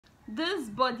These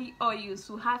body oils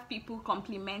will have people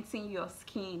complimenting your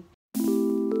skin.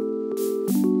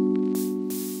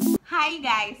 Hi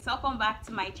guys, welcome back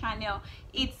to my channel.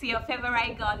 It's your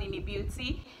favorite girl in the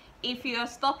beauty. If you're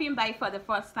stopping by for the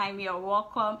first time, you're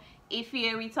welcome. If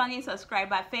you're a returning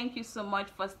subscriber, thank you so much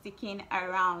for sticking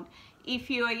around.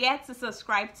 If you're yet to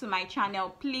subscribe to my channel,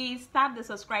 please tap the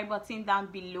subscribe button down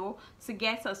below to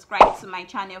get subscribed to my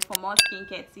channel for more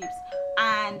skincare tips.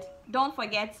 And don't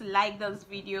forget to like this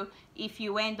video if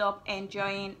you end up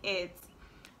enjoying it.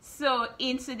 So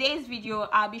in today's video,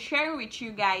 I'll be sharing with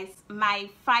you guys my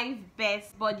 5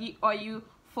 best body oil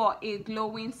for a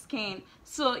glowing skin.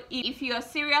 So if you're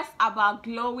serious about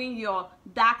glowing your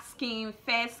dark skin,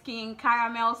 fair skin,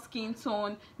 caramel skin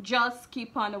tone, just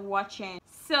keep on watching.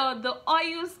 So the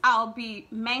oils I'll be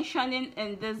mentioning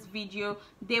in this video,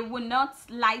 they will not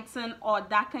lighten or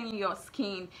darken your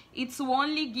skin. It will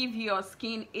only give your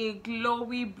skin a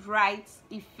glowy, bright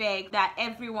effect that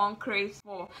everyone craves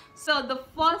for. So the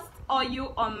first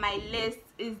oil on my list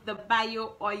is the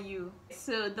bio oil.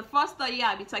 So the first oil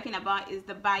I'll be talking about is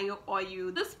the bio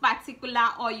oil. This particular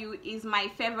oil is my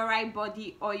favorite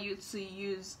body oil to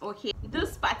use. Okay,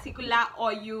 this particular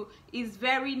oil is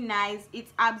very nice. It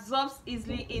absorbs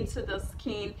easily into the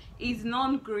skin. It's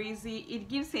non-greasy. It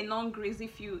gives a non-greasy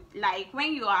feel. Like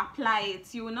when you apply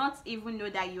it, you will not even know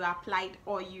that you applied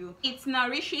oil. It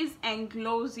nourishes and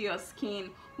glows your skin.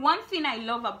 One thing I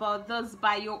love about this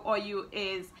bio oil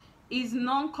is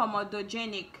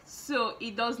non-comedogenic, so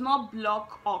it does not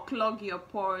block or clog your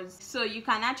pores. So you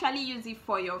can actually use it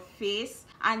for your face,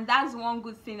 and that's one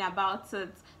good thing about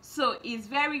it. So it's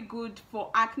very good for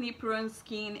acne prone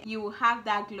skin. You will have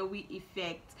that glowy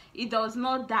effect. It does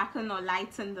not darken or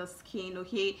lighten the skin,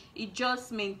 okay? It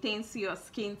just maintains your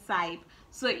skin type.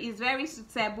 So it's very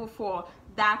suitable for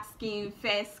dark skin,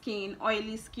 fair skin,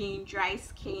 oily skin, dry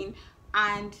skin,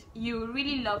 and you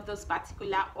really love this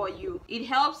particular oil. It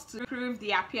helps to improve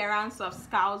the appearance of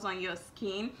scars on your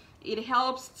skin. It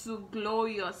helps to glow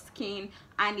your skin,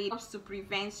 and it helps to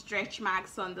prevent stretch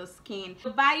marks on the skin.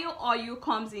 The bio oil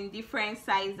comes in different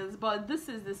sizes, but this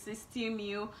is the 60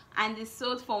 ml and it's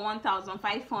sold for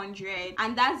 $1,500,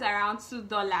 and that's around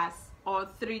 $2 or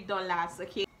 $3,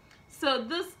 okay? So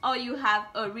this oil have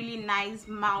a really nice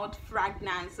mild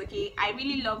fragrance, okay? I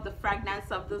really love the fragrance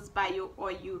of this bio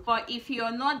oil. But if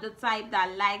you're not the type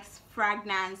that likes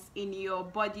fragrance in your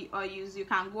body oils, you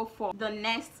can go for the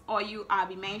next oil I'll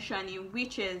be mentioning,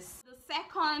 which is the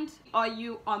second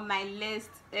oil on my list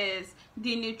is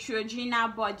the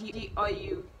Neutrogena body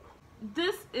oil.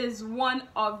 This is one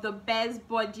of the best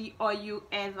body oil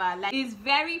ever. Like, it's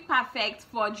very perfect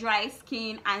for dry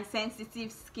skin and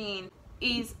sensitive skin.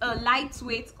 Is a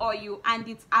lightweight oil and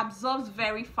it absorbs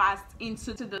very fast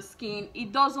into the skin.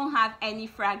 It doesn't have any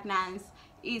fragrance.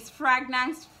 It's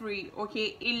fragrance free,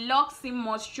 okay? It locks in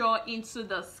moisture into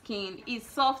the skin. It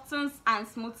softens and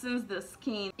smoothens the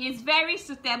skin. It's very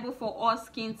suitable for all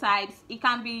skin types. It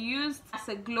can be used as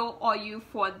a glow oil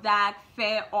for dark,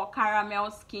 fair, or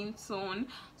caramel skin tone.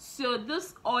 So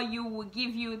this oil will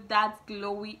give you that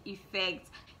glowy effect.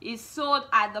 It's sold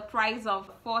at the price of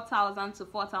 $4,000 to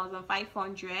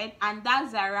 $4,500, and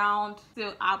that's around,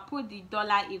 so I'll put the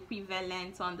dollar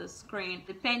equivalent on the screen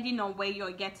depending on where you're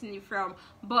getting it from.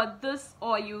 But this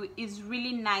oil is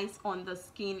really nice on the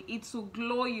skin. It will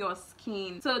glow your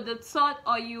skin. So the third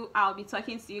oil I'll be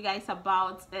talking to you guys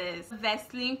about is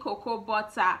Vaseline Cocoa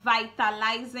Butter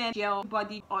Vitalizing Gel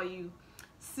Body Oil.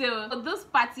 So this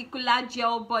particular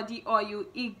gel body oil,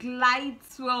 it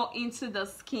glides well into the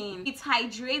skin. It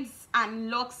hydrates and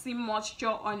locks in moisture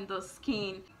on the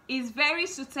skin. It's very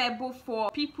suitable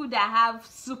for people that have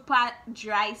super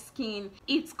dry skin.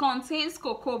 It contains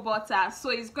cocoa butter,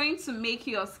 so it's going to make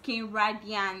your skin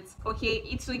radiant, okay?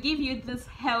 It will give you this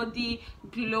healthy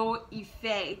glow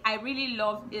effect. I really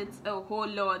love it a whole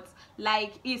lot.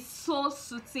 Like, it's so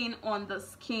soothing on the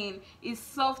skin. It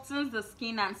softens the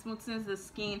skin and smoothens the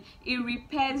skin. It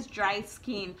repairs dry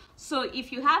skin. So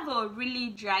if you have a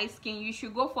really dry skin, you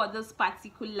should go for this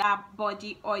particular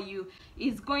body oil.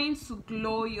 It's going to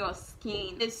glow your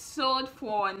skin. It's sold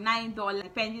for $9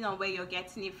 depending on where you're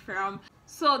getting it from.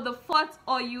 So the fourth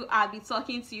oil I'll be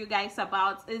talking to you guys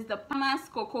about is the Palmer's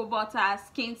Cocoa Butter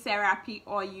Skin Therapy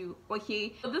Oil,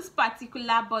 okay? So this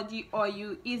particular body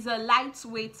oil is a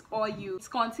lightweight oil. It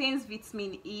contains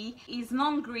vitamin E. It's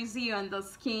non-greasy on the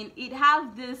skin. It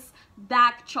has this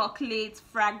dark chocolate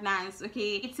fragrance,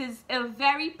 okay? It is a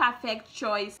very perfect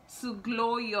choice to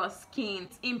glow your skin.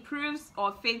 It improves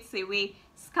or fades away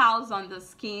scars on the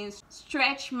skin,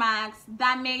 stretch marks,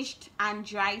 damaged and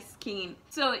dry skin.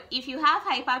 So if you have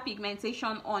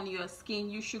hyperpigmentation on your skin,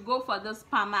 you should go for this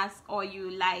palm mask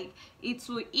oil. Like, it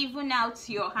will even out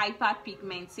your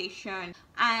hyperpigmentation,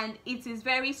 and it is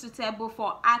very suitable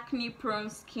for acne prone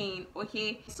skin.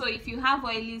 Okay, so if you have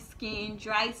oily skin,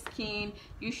 dry skin,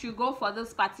 you should go for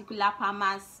this particular palm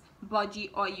mask body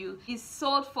oil. It's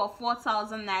sold for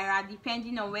 4,000 naira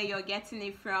depending on where you're getting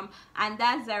it from, and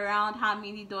that's around how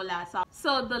many dollars.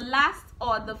 So the last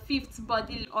or the fifth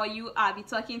body oil I'll be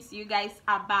talking to you guys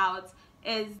about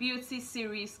is beauty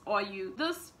series oil.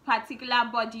 This particular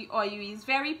body oil is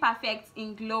very perfect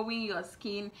in glowing your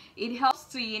skin. It helps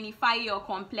to unify your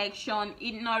complexion,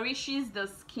 it nourishes the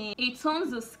skin, it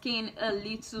tones the skin a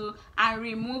little and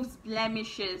removes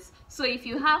blemishes. So if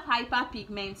you have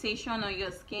hyperpigmentation on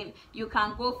your skin, you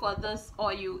can go for this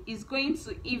oil. It's going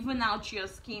to even out your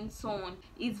skin tone.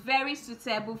 It's very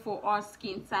suitable for all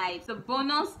skin types. The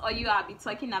bonus oil I'll be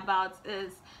talking about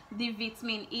is the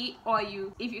vitamin E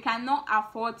oil. If you cannot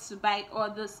afford to buy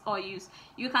all those oils,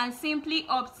 you can simply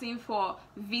opt in for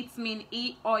vitamin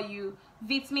E oil.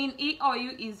 Vitamin E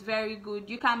oil is very good.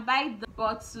 You can buy the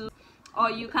bottle or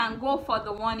you can go for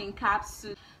the one in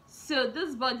capsule. So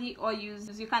this body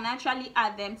oils, you can actually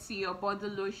add them to your body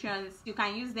lotions. You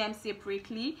can use them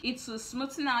separately. It will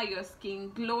smoothen out your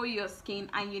skin, glow your skin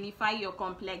and unify your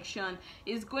complexion.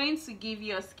 It's going to give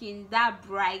your skin that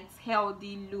bright,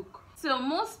 healthy look. So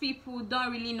most people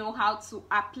don't really know how to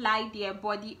apply their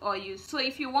body oil. So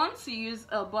if you want to use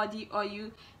a body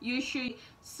oil,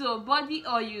 body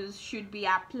oils should be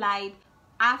applied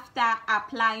after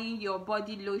applying your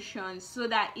body lotion, so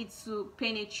that it will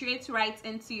penetrate right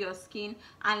into your skin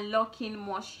and lock in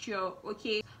moisture.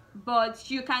 Okay, but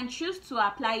you can choose to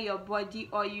apply your body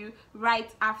oil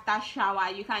right after shower.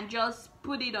 You can just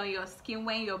put it on your skin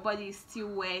when your body is still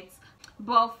wet.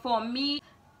 But for me,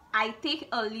 I take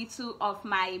a little of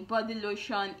my body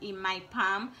lotion in my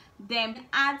palm, then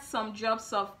add some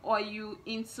drops of oil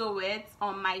into it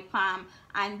on my palm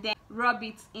and then rub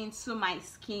it into my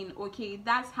skin. Okay,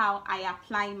 that's how I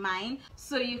apply mine.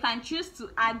 So you can choose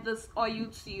to add this oil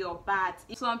to your bath.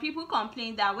 Some people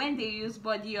complain that when they use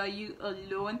body oil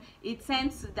alone, it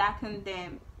tends to darken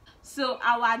them. So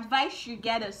our advice, you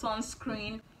get a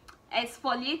sunscreen.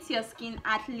 Exfoliate your skin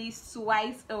at least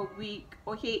twice a week.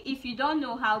 Okay, if you don't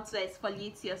know how to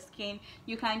exfoliate your skin,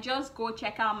 you can just go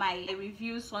check out my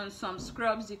reviews on some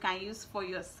scrubs you can use for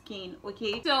your skin.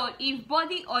 Okay, so if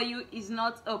body oil is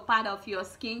not a part of your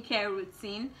skincare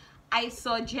routine, I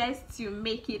suggest you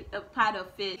make it a part of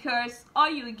it, because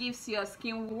oil gives your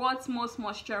skin what most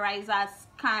moisturizers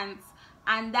can't,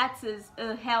 and that is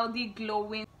a healthy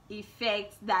glowing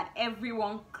effect that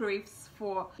everyone craves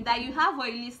for. That you have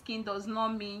oily skin does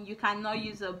not mean you cannot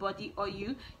use a body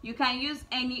oil. You can use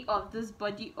any of this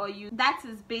body oil. That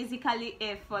is basically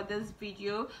it for this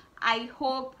video. I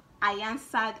hope I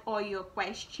answered all your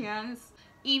questions.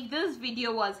 If this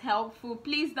video was helpful,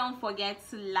 please don't forget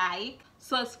to like,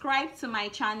 subscribe to my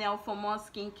channel for more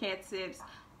skincare tips,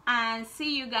 and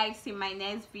see you guys in my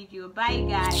next video. Bye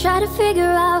guys. Try to figure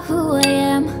out who I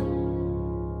am.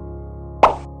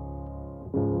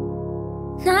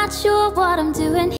 Not sure what I'm doing.